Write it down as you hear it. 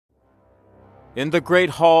In the great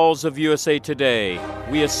halls of USA Today,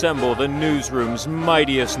 we assemble the newsroom's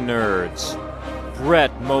mightiest nerds.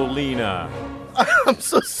 Brett Molina. I'm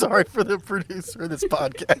so sorry for the producer of this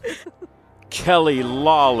podcast. Kelly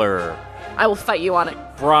Lawler. I will fight you on it.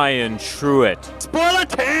 Brian Truitt. Spoiler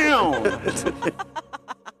town!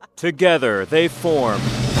 Together, they form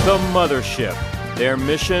the Mothership. Their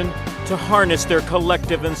mission? To harness their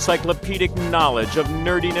collective encyclopedic knowledge of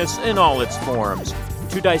nerdiness in all its forms.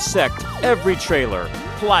 To dissect every trailer,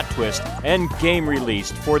 plot twist, and game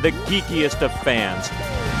released for the geekiest of fans.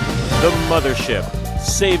 The Mothership,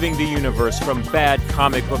 saving the universe from bad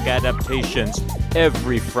comic book adaptations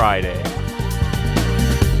every Friday.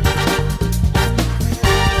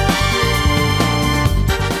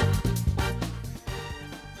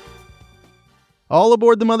 All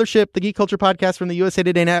aboard the Mothership, the Geek Culture Podcast from the USA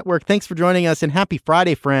Today Network. Thanks for joining us, and happy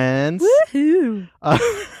Friday, friends. Woohoo!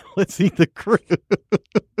 Let's meet the crew.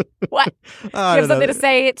 What? You have something to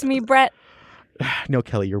say to me, Brett? No,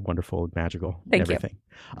 Kelly, you're wonderful and magical. Thank you.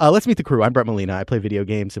 Let's meet the crew. I'm Brett Molina. I play video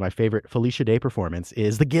games, and my favorite Felicia Day performance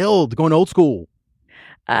is The Guild, going old school.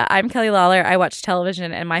 I'm Kelly Lawler. I watch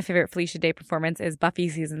television, and my favorite Felicia Day performance is Buffy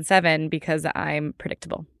Season 7 because I'm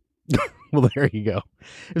predictable. Well, there you go.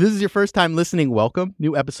 If this is your first time listening, welcome.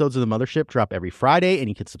 New episodes of The Mothership drop every Friday, and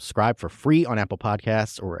you can subscribe for free on Apple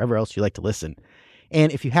Podcasts or wherever else you like to listen.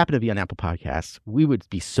 And if you happen to be on Apple Podcasts, we would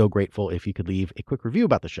be so grateful if you could leave a quick review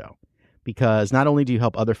about the show. Because not only do you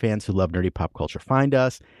help other fans who love nerdy pop culture find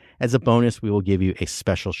us, as a bonus, we will give you a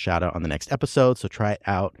special shout out on the next episode. So try it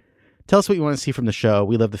out. Tell us what you want to see from the show.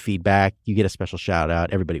 We love the feedback. You get a special shout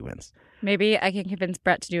out. Everybody wins. Maybe I can convince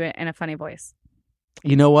Brett to do it in a funny voice.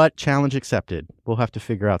 You know what? Challenge accepted. We'll have to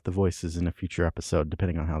figure out the voices in a future episode,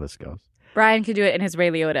 depending on how this goes. Brian could do it in his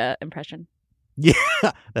Ray Liotta impression. Yeah,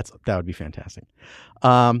 that would be fantastic.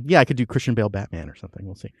 I could do Christian Bale Batman or something.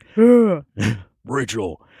 We'll see.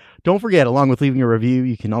 Rachel. Don't forget, along with leaving a review,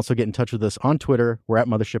 you can also get in touch with us on Twitter. We're at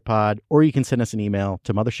MothershipPod, or you can send us an email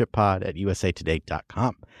to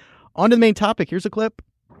mothershippod@usatoday.com. On to the main topic. Here's a clip.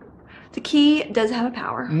 The key does have a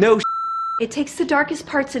power. No. It takes the darkest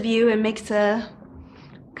parts of you and makes a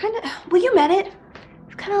kind of, well, you met it.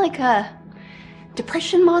 It's kind of like a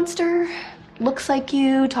depression monster. Looks like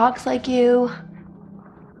you, talks like you.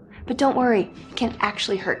 But don't worry, it can't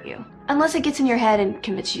actually hurt you. Unless it gets in your head and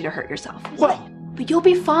convinces you to hurt yourself. What? But you'll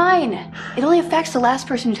be fine. It only affects the last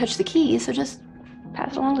person who touched the key, so just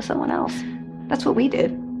pass it along to someone else. That's what we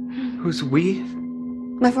did. Who's we?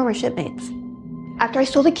 My former shipmates. After I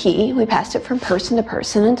stole the key, we passed it from person to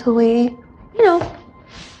person until we,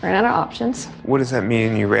 ran out of options. What does that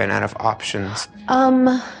mean, you ran out of options?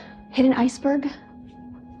 Hit an iceberg.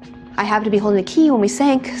 I happened to be holding the key when we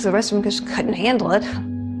sank, because the rest of them just couldn't handle it.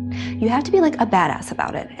 You have to be like a badass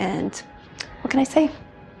about it, and what can I say?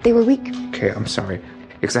 They were weak. Okay, I'm sorry.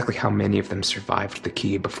 Exactly how many of them survived the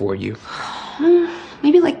key before you?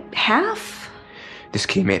 Maybe like half? This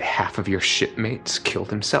key made half of your shipmates kill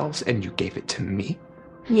themselves, and you gave it to me?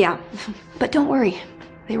 Yeah, but don't worry.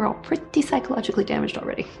 They were all pretty psychologically damaged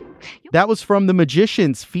already. That was from The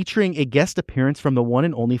Magicians, featuring a guest appearance from the one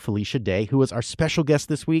and only Felicia Day, who was our special guest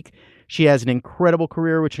this week. She has an incredible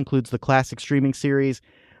career, which includes the classic streaming series,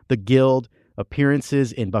 The Guild,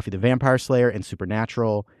 appearances in Buffy the Vampire Slayer and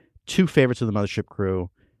Supernatural, two favorites of the Mothership crew.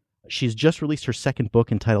 She's just released her second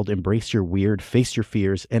book entitled Embrace Your Weird, Face Your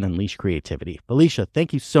Fears, and Unleash Creativity. Felicia,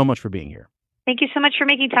 thank you so much for being here. Thank you so much for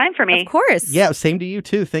making time for me. Of course. Yeah, same to you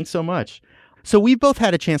too. Thanks so much. So we've both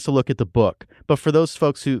had a chance to look at the book, but for those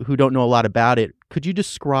folks who don't know a lot about it, could you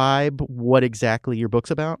describe what exactly your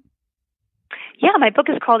book's about? Yeah, my book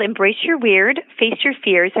is called Embrace Your Weird, Face Your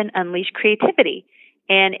Fears, and Unleash Creativity.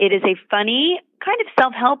 And it is a funny kind of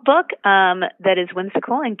self-help book that is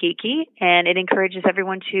whimsical and geeky, and it encourages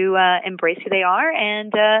everyone to embrace who they are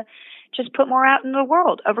and just put more out in the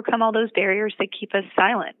world, overcome all those barriers that keep us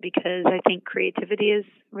silent, because I think creativity is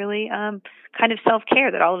really kind of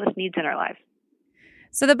self-care that all of us needs in our lives.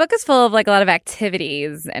 So the book is full of like a lot of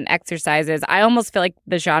activities and exercises. I almost feel like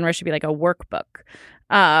the genre should be like a workbook.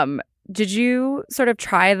 Did you sort of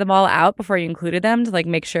try them all out before you included them to like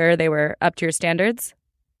make sure they were up to your standards?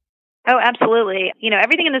 Oh, absolutely.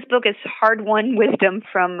 Everything in this book is hard-won wisdom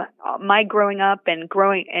from my growing up and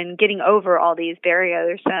getting over all these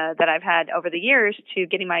barriers that I've had over the years to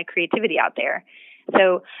getting my creativity out there.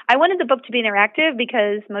 So I wanted the book to be interactive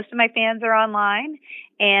because most of my fans are online,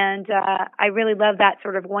 and I really love that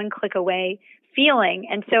sort of one click away feeling.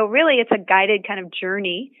 And so really it's a guided kind of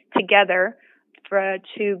journey together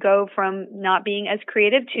to go from not being as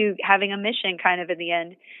creative to having a mission kind of in the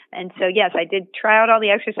end. And so, yes, I did try out all the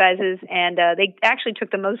exercises, and they actually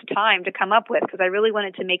took the most time to come up with because I really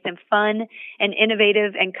wanted to make them fun and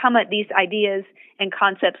innovative and come at these ideas and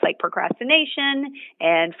concepts like procrastination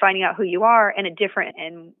and finding out who you are in a different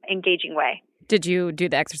and engaging way. Did you do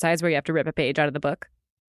the exercise where you have to rip a page out of the book?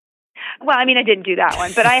 Well, I mean, I didn't do that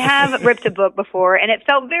one, but I have ripped a book before, and it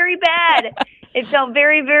felt very bad. It felt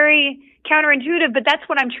very, very counterintuitive, but that's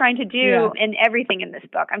what I'm trying to do in everything in this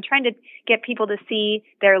book. I'm trying to get people to see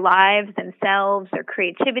their lives, themselves, their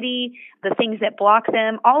creativity, the things that block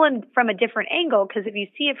them, all from a different angle, because if you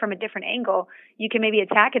see it from a different angle, you can maybe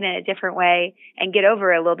attack it in a different way and get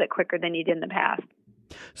over it a little bit quicker than you did in the past.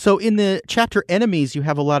 So in the chapter Enemies, you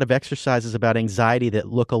have a lot of exercises about anxiety that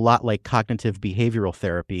look a lot like cognitive behavioral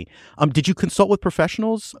therapy. Did you consult with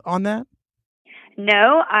professionals on that?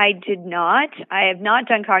 No, I did not. I have not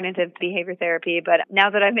done cognitive behavior therapy, but now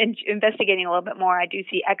that I'm investigating a little bit more, I do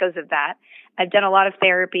see echoes of that. I've done a lot of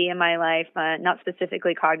therapy in my life, not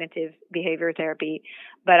specifically cognitive behavior therapy,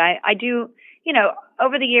 but I do,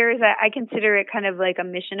 over the years, I consider it kind of like a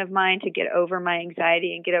mission of mine to get over my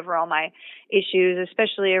anxiety and get over all my issues,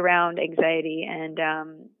 especially around anxiety and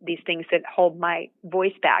these things that hold my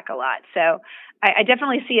voice back a lot. So I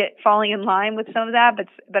definitely see it falling in line with some of that,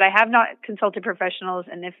 but I have not consulted professionals,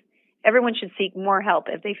 and if everyone should seek more help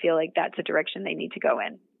if they feel like that's a direction they need to go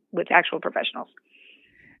in with actual professionals.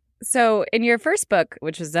 So in your first book,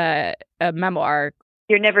 which is a memoir,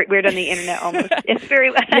 You're Never Weird on the Internet, almost. It's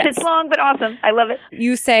very It's long, but awesome. I love it.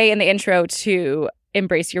 You say in the intro to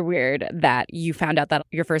Embrace Your Weird that you found out that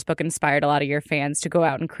your first book inspired a lot of your fans to go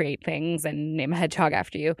out and create things and name a hedgehog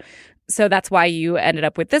after you. So that's why you ended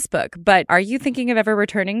up with this book. But are you thinking of ever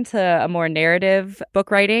returning to a more narrative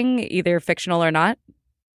book writing, either fictional or not?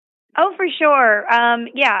 Oh, for sure.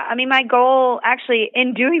 Yeah. I mean, my goal actually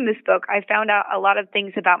in doing this book, I found out a lot of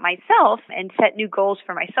things about myself and set new goals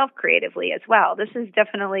for myself creatively as well. This is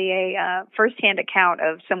definitely a firsthand account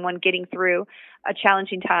of someone getting through a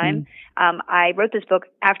challenging time. I wrote this book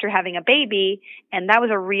after having a baby, and that was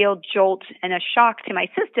a real jolt and a shock to my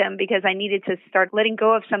system because I needed to start letting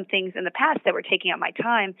go of some things in the past that were taking up my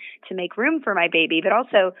time to make room for my baby, but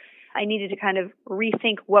also I needed to kind of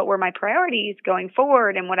rethink what were my priorities going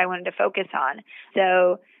forward and what I wanted to focus on.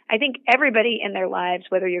 So I think everybody in their lives,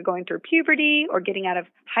 whether you're going through puberty or getting out of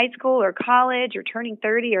high school or college or turning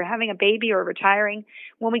 30 or having a baby or retiring,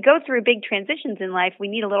 when we go through big transitions in life, we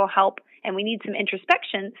need a little help and we need some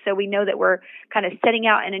introspection so we know that we're kind of setting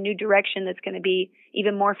out in a new direction that's going to be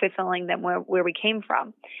even more fulfilling than where we came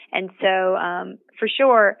from. And so for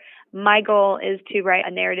sure, my goal is to write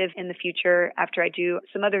a narrative in the future after I do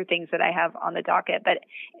some other things that I have on the docket, but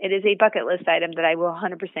it is a bucket list item that I will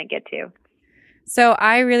 100% get to. So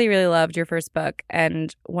I really, really loved your first book,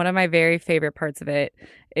 and one of my very favorite parts of it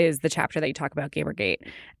is the chapter that you talk about GamerGate.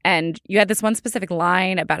 And you had this one specific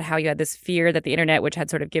line about how you had this fear that the internet, which had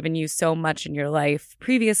sort of given you so much in your life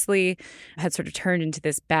previously, had sort of turned into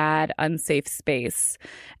this bad, unsafe space.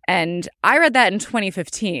 And I read that in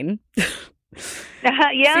 2015.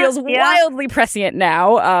 Feels wildly prescient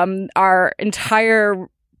now. Our entire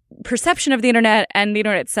perception of the internet and the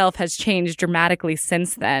internet itself has changed dramatically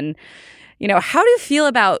since then. How do you feel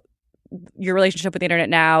about your relationship with the internet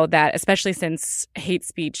now that, especially since hate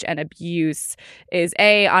speech and abuse is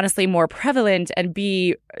A, honestly more prevalent, and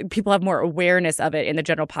B, people have more awareness of it in the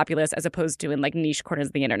general populace as opposed to in like niche corners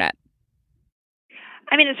of the internet?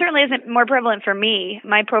 I mean, it certainly isn't more prevalent for me.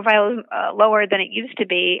 My profile is lower than it used to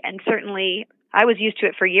be, and certainly I was used to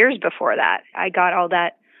it for years before that. I got all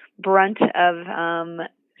that brunt of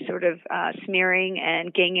sort of smearing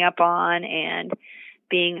and ganging up on and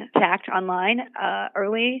being attacked online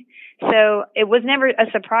early. So it was never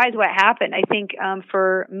a surprise what happened. I think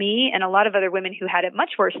for me and a lot of other women who had it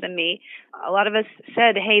much worse than me, a lot of us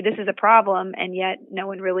said, hey, this is a problem, and yet no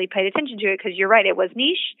one really paid attention to it because you're right, it was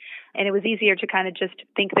niche, and it was easier to kind of just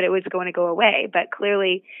think that it was going to go away. But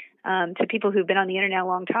clearly, to people who've been on the internet a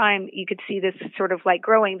long time, you could see this sort of like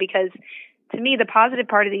growing because to me, the positive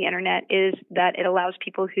part of the internet is that it allows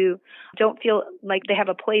people who don't feel like they have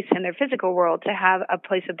a place in their physical world to have a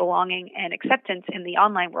place of belonging and acceptance in the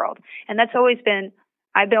online world. And that's always been,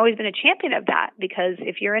 I've always been a champion of that because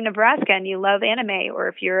if you're in Nebraska and you love anime, or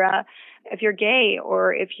if you're gay,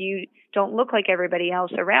 or if you don't look like everybody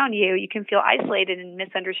else around you, you can feel isolated and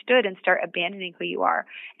misunderstood and start abandoning who you are.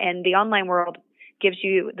 And the online world gives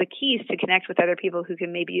you the keys to connect with other people who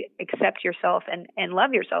can maybe accept yourself and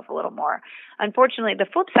love yourself a little more. Unfortunately, the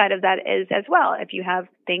flip side of that is as well, if you have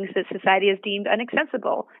things that society has deemed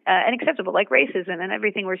unacceptable, like racism and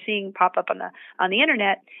everything we're seeing pop up on the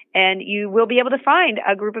internet, and you will be able to find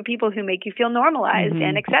a group of people who make you feel normalized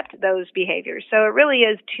and accept those behaviors. So it really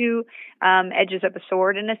is two edges of a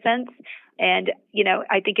sword in a sense. And,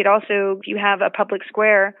 I think it also, if you have a public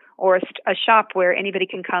square or a shop where anybody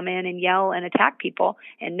can come in and yell and attack people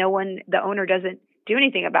and the owner doesn't do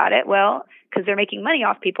anything about it, well, because they're making money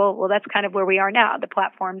off people, well, that's kind of where we are now. The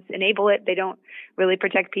platforms enable it. They don't really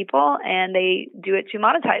protect people, and they do it to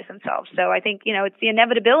monetize themselves. So I think, it's the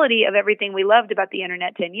inevitability of everything we loved about the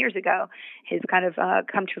internet 10 years ago has kind of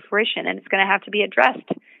come to fruition, and it's going to have to be addressed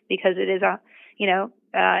because it is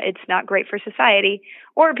it's not great for society,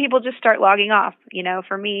 or people just start logging off.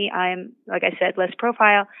 For me, I'm, like I said, less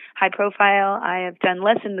high profile. I have done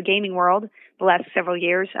less in the gaming world the last several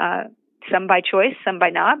years, some by choice, some by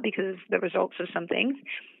not, because of the results of some things.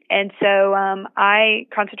 And so I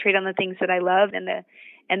concentrate on the things that I love and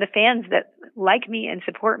the fans that like me and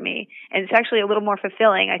support me. And it's actually a little more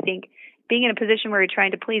fulfilling, I think. Being in a position where you're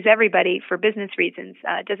trying to please everybody for business reasons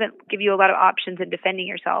doesn't give you a lot of options in defending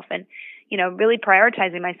yourself, and really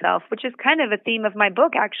prioritizing myself, which is kind of a theme of my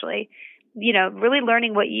book, actually. Really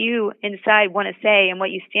learning what you inside want to say and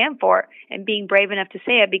what you stand for, and being brave enough to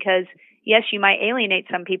say it, because yes, you might alienate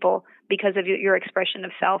some people because of your expression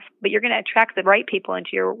of self, but you're going to attract the right people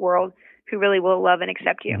into your world who really will love and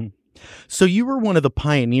accept you. Mm-hmm. So you were one of the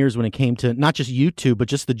pioneers when it came to not just YouTube, but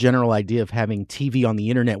just the general idea of having TV on the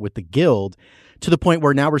internet with the Guild, to the point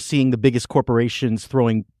where now we're seeing the biggest corporations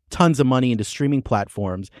throwing tons of money into streaming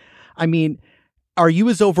platforms. I mean, are you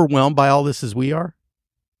as overwhelmed by all this as we are?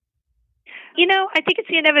 I think it's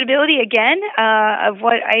the inevitability again of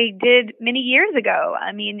what I did many years ago.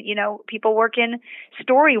 I mean, people work in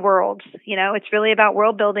story worlds. It's really about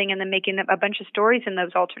world building and then making a bunch of stories in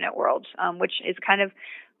those alternate worlds, which is kind of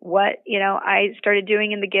what, I started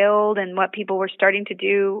doing in the Guild, and what people were starting to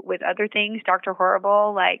do with other things, Dr.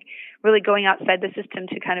 Horrible, like really going outside the system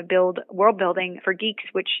to kind of build world building for geeks,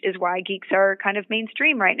 which is why geeks are kind of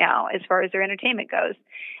mainstream right now as far as their entertainment goes.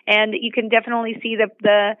 And you can definitely see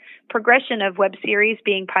the progression of web series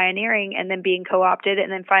being pioneering and then being co-opted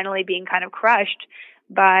and then finally being kind of crushed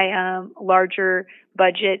by larger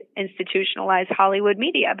budget institutionalized Hollywood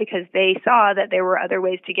media, because they saw that there were other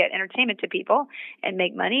ways to get entertainment to people and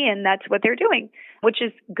make money, and that's what they're doing, which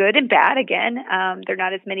is good and bad. Again, there are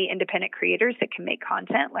not as many independent creators that can make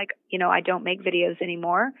content. Like, I don't make videos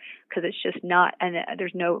anymore because it's just not, and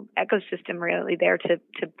there's no ecosystem really there to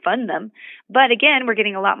fund them. But again, we're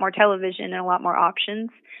getting a lot more television and a lot more options.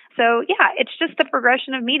 So yeah, it's just the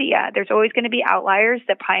progression of media. There's always going to be outliers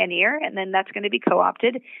that pioneer, and then that's going to be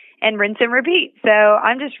co-opted and rinse and repeat. So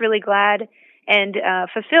I'm just really glad and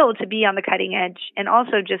fulfilled to be on the cutting edge, and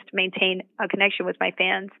also just maintain a connection with my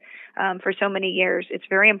fans for so many years. It's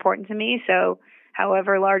very important to me. So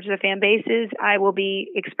however large the fan base is, I will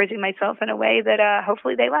be expressing myself in a way that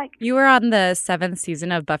hopefully they like. You were on the 7th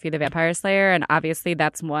season of Buffy the Vampire Slayer, and obviously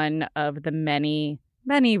that's one of the many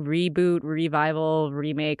reboot, revival,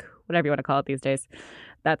 remake, whatever you want to call it these days,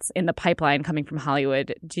 that's in the pipeline coming from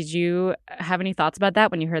Hollywood. Did you have any thoughts about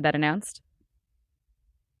that when you heard that announced?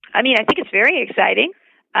 I mean, I think it's very exciting.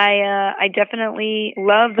 I definitely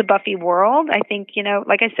love the Buffy world. I think,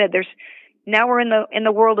 like I said, now we're in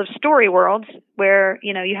the world of story worlds where,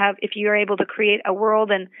 you have, if you're able to create a world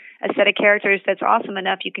and a set of characters that's awesome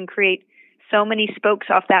enough, you can create so many spokes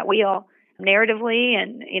off that wheel narratively,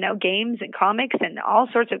 and, games and comics and all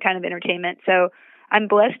sorts of kind of entertainment. So I'm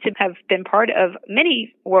blessed to have been part of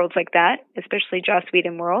many worlds like that, especially Joss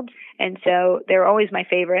Whedon worlds. And so they're always my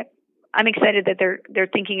favorite. I'm excited that they're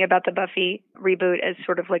thinking about the Buffy reboot as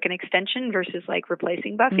sort of like an extension versus like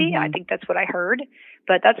replacing Buffy. Mm-hmm. I think that's what I heard,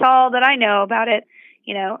 but that's all that I know about it.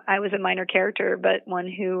 I was a minor character, but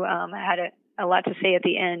one who had a lot to say at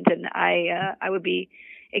the end, and I would be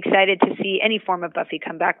excited to see any form of Buffy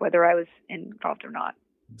come back, whether I was involved or not.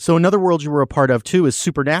 So another world you were a part of, too, is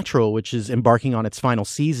Supernatural, which is embarking on its final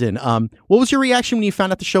season. What was your reaction when you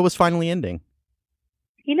found out the show was finally ending?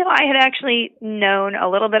 I had actually known a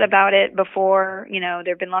little bit about it before. There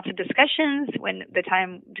have been lots of discussions when the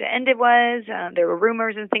time to end it was. There were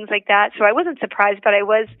rumors and things like that. So I wasn't surprised, but I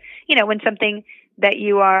was, when something that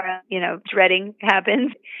you are, dreading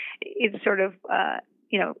happens, it's sort of,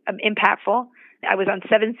 impactful. I was on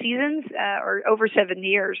 7 seasons, or over 7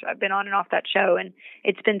 years. I've been on and off that show, and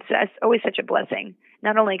it's always such a blessing,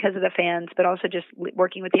 not only because of the fans, but also just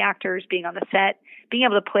working with the actors, being on the set, being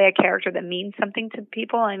able to play a character that means something to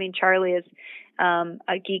people. I mean, Charlie is a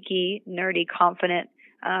geeky, nerdy, confident,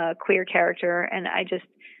 queer character, and I just,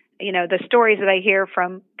 the stories that I hear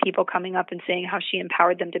from people coming up and saying how she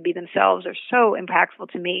empowered them to be themselves are so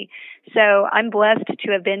impactful to me. So I'm blessed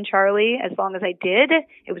to have been Charlie as long as I did.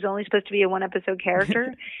 It was only supposed to be a 1-episode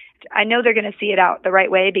character. I know they're going to see it out the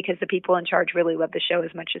right way because the people in charge really love the show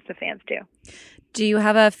as much as the fans do. Do you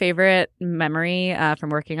have a favorite memory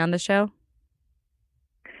from working on the show?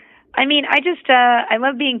 I mean, I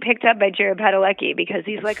love being picked up by Jared Padalecki because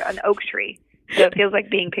he's like an oak tree. So it feels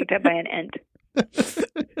like being picked up by an ant.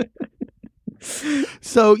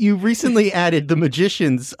 So you recently added the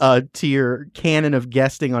Magicians to your canon of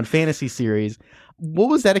guesting on fantasy series. What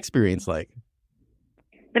was that experience like?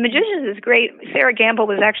 The Magicians is great. Sarah Gamble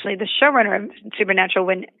was actually the showrunner of Supernatural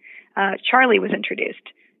when Charlie was introduced.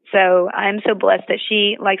 So I'm so blessed that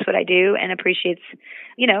she likes what I do and appreciates,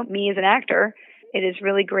 me as an actor. It is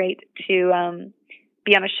really great to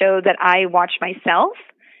be on a show that I watch myself.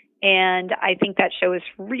 And I think that show is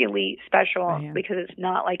really special because it's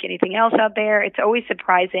not like anything else out there. It's always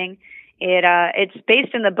surprising. It's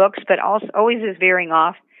based in the books, but also always is veering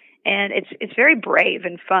off. And it's very brave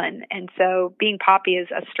and fun. And so being Poppy is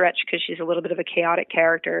a stretch because she's a little bit of a chaotic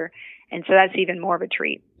character. And so that's even more of a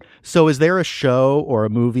treat. So is there a show or a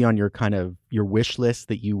movie on your wish list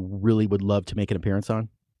that you really would love to make an appearance on?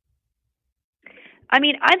 I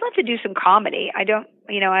mean, I'd love to do some comedy. I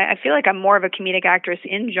feel like I'm more of a comedic actress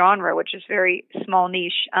in genre, which is very small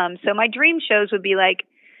niche. So my dream shows would be like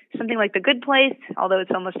something like The Good Place, although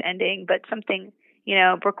it's almost ending, but something,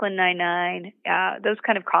 Brooklyn Nine-Nine, those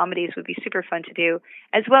kind of comedies would be super fun to do,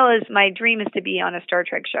 as well as my dream is to be on a Star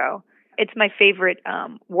Trek show. It's my favorite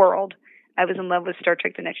world. I was in love with Star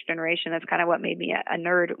Trek The Next Generation. That's kind of what made me a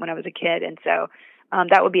nerd when I was a kid. And so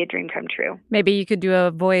that would be a dream come true. Maybe you could do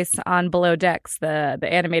a voice on Below Decks, the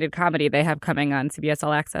animated comedy they have coming on CBS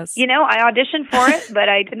All Access. I auditioned for it, but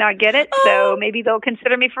I did not get it. So maybe they'll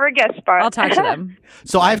consider me for a guest spot. I'll talk to them.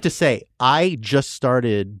 So I have to say, I just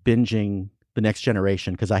started binging The Next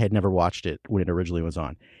Generation because I had never watched it when it originally was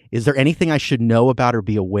on. Is there anything I should know about or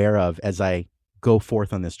be aware of as I go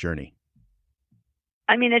forth on this journey?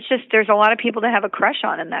 I mean, it's just there's a lot of people to have a crush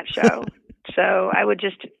on in that show. So I would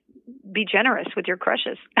just be generous with your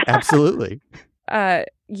crushes. Absolutely.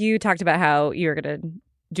 You talked about how you're going to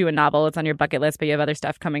do a novel. It's on your bucket list, but you have other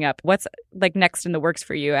stuff coming up. What's next in the works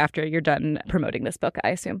for you after you're done promoting this book, I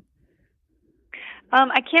assume?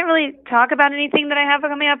 I can't really talk about anything that I have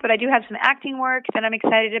coming up, but I do have some acting work that I'm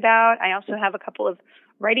excited about. I also have a couple of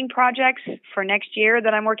writing projects for next year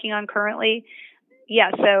that I'm working on currently.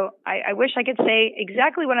 Yeah, so I wish I could say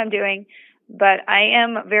exactly what I'm doing, but I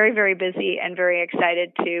am very, very busy and very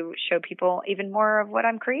excited to show people even more of what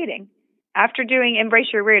I'm creating. After doing Embrace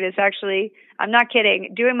Your Weird, it's actually, I'm not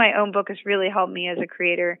kidding, doing my own book has really helped me as a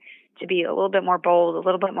creator to be a little bit more bold, a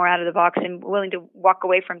little bit more out of the box, and willing to walk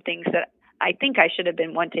away from things that I think I should have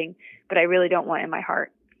been wanting, but I really don't want in my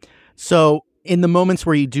heart. So in the moments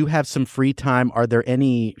where you do have some free time, are there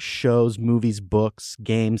any shows, movies, books,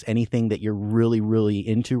 games, anything that you're really, really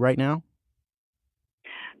into right now?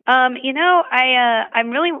 I'm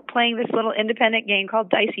really playing this little independent game called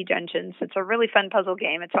Dicey Dungeons. It's a really fun puzzle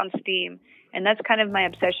game. It's on Steam, and that's kind of my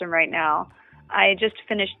obsession right now. I just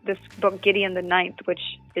finished this book, Gideon the Ninth, which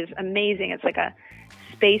is amazing. It's like a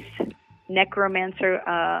space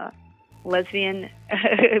necromancer lesbian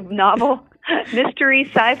novel, mystery,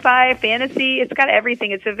 sci-fi, fantasy. It's got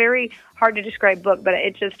everything. It's a very hard to describe book, but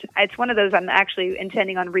it's one of those I'm actually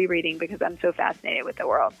intending on rereading because I'm so fascinated with the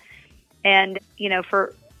world. And,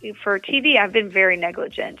 for TV, I've been very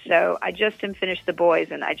negligent. So I just finished The Boys,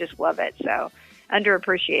 and I just love it. So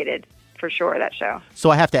underappreciated for sure, that show. So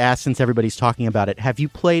I have to ask, since everybody's talking about it, have you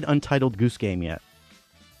played Untitled Goose Game yet?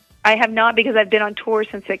 I have not, because I've been on tour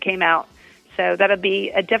since it came out. So that'll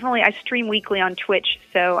be definitely, I stream weekly on Twitch.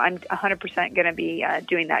 So I'm 100% going to be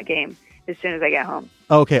doing that game as soon as I get home.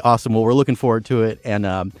 Okay, awesome. Well, we're looking forward to it.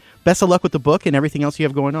 And best of luck with the book and everything else you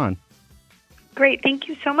have going on. Great. Thank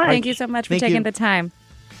you so much. Thank you so much for taking the time.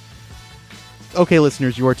 Okay,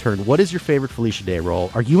 listeners, your turn. What is your favorite Felicia Day role?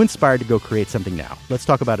 Are you inspired to go create something now? Let's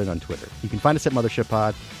talk about it on Twitter. You can find us at Mothership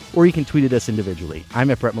Pod, or you can tweet at us individually. I'm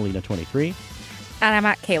at Brett Molina 23. And I'm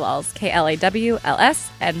at Kwls, KLAWLS,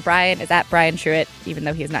 and Brian is at Brian Truitt, even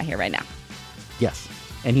though he is not here right now. Yes,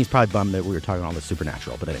 and he's probably bummed that we were talking all this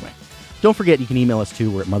Supernatural, but anyway. Don't forget, you can email us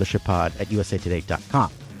too. We're at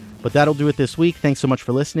mothershippod@usatoday.com. But that'll do it this week. Thanks so much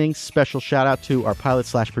for listening. Special shout out to our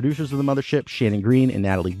pilots/producers of the Mothership, Shannon Green and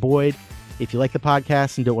Natalie Boyd. If you like the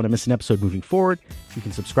podcast and don't want to miss an episode moving forward, you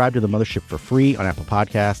can subscribe to the Mothership for free on Apple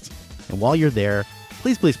Podcasts. And while you're there,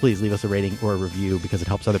 please leave us a rating or a review because it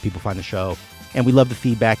helps other people find the show. And we love the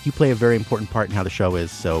feedback. You play a very important part in how the show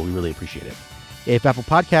is, so we really appreciate it. If Apple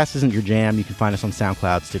Podcasts isn't your jam, you can find us on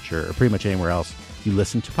SoundCloud, Stitcher, or pretty much anywhere else you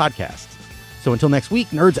listen to podcasts. So until next week,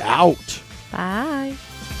 nerds out. Bye.